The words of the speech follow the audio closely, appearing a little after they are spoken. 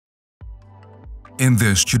In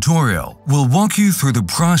this tutorial, we'll walk you through the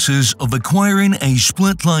process of acquiring a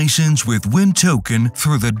split license with Win token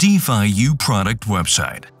through the DeFi-U product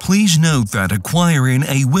website. Please note that acquiring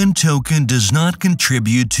a Win token does not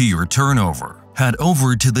contribute to your turnover. Head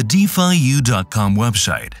over to the DeFiU.com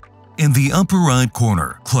website. In the upper right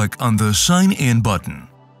corner, click on the Sign In button.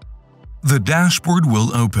 The dashboard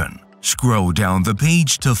will open. Scroll down the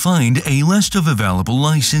page to find a list of available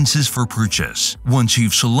licenses for purchase. Once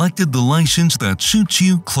you've selected the license that suits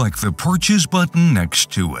you, click the Purchase button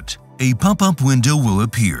next to it. A pop-up window will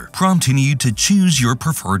appear, prompting you to choose your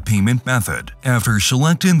preferred payment method. After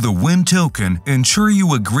selecting the Win token, ensure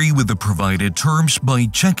you agree with the provided terms by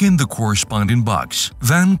checking the corresponding box.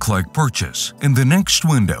 Then click Purchase. In the next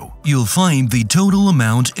window, you'll find the total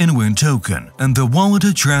amount in Win token and the wallet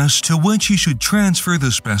address to which you should transfer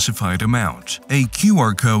the specified amount. A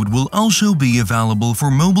QR code will also be available for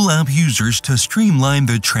mobile app users to streamline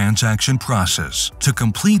the transaction process. To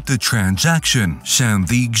complete the transaction, send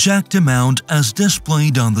the exact amount as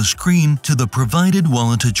displayed on the screen to the provided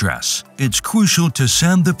wallet address. It's crucial to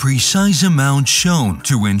send the precise amount shown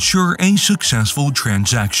to ensure a successful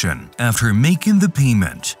transaction. After making the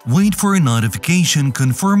payment, wait for a notification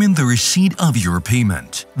confirming the receipt of your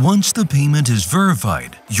payment. Once the payment is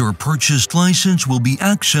verified, your purchased license will be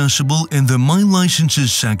accessible in the My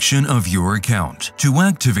Licenses section of your account. To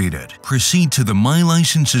activate it, proceed to the My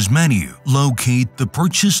Licenses menu, locate the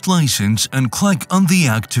purchased license and click on the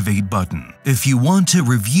Activate button. If you want to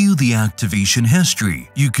review the activation history,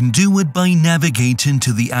 you can do it by navigating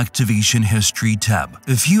to the Activation History tab.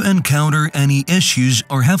 If you encounter any issues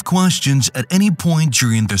or have questions at any point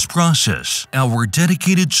during this process, our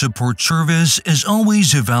dedicated support service is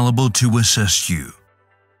always available to assist you.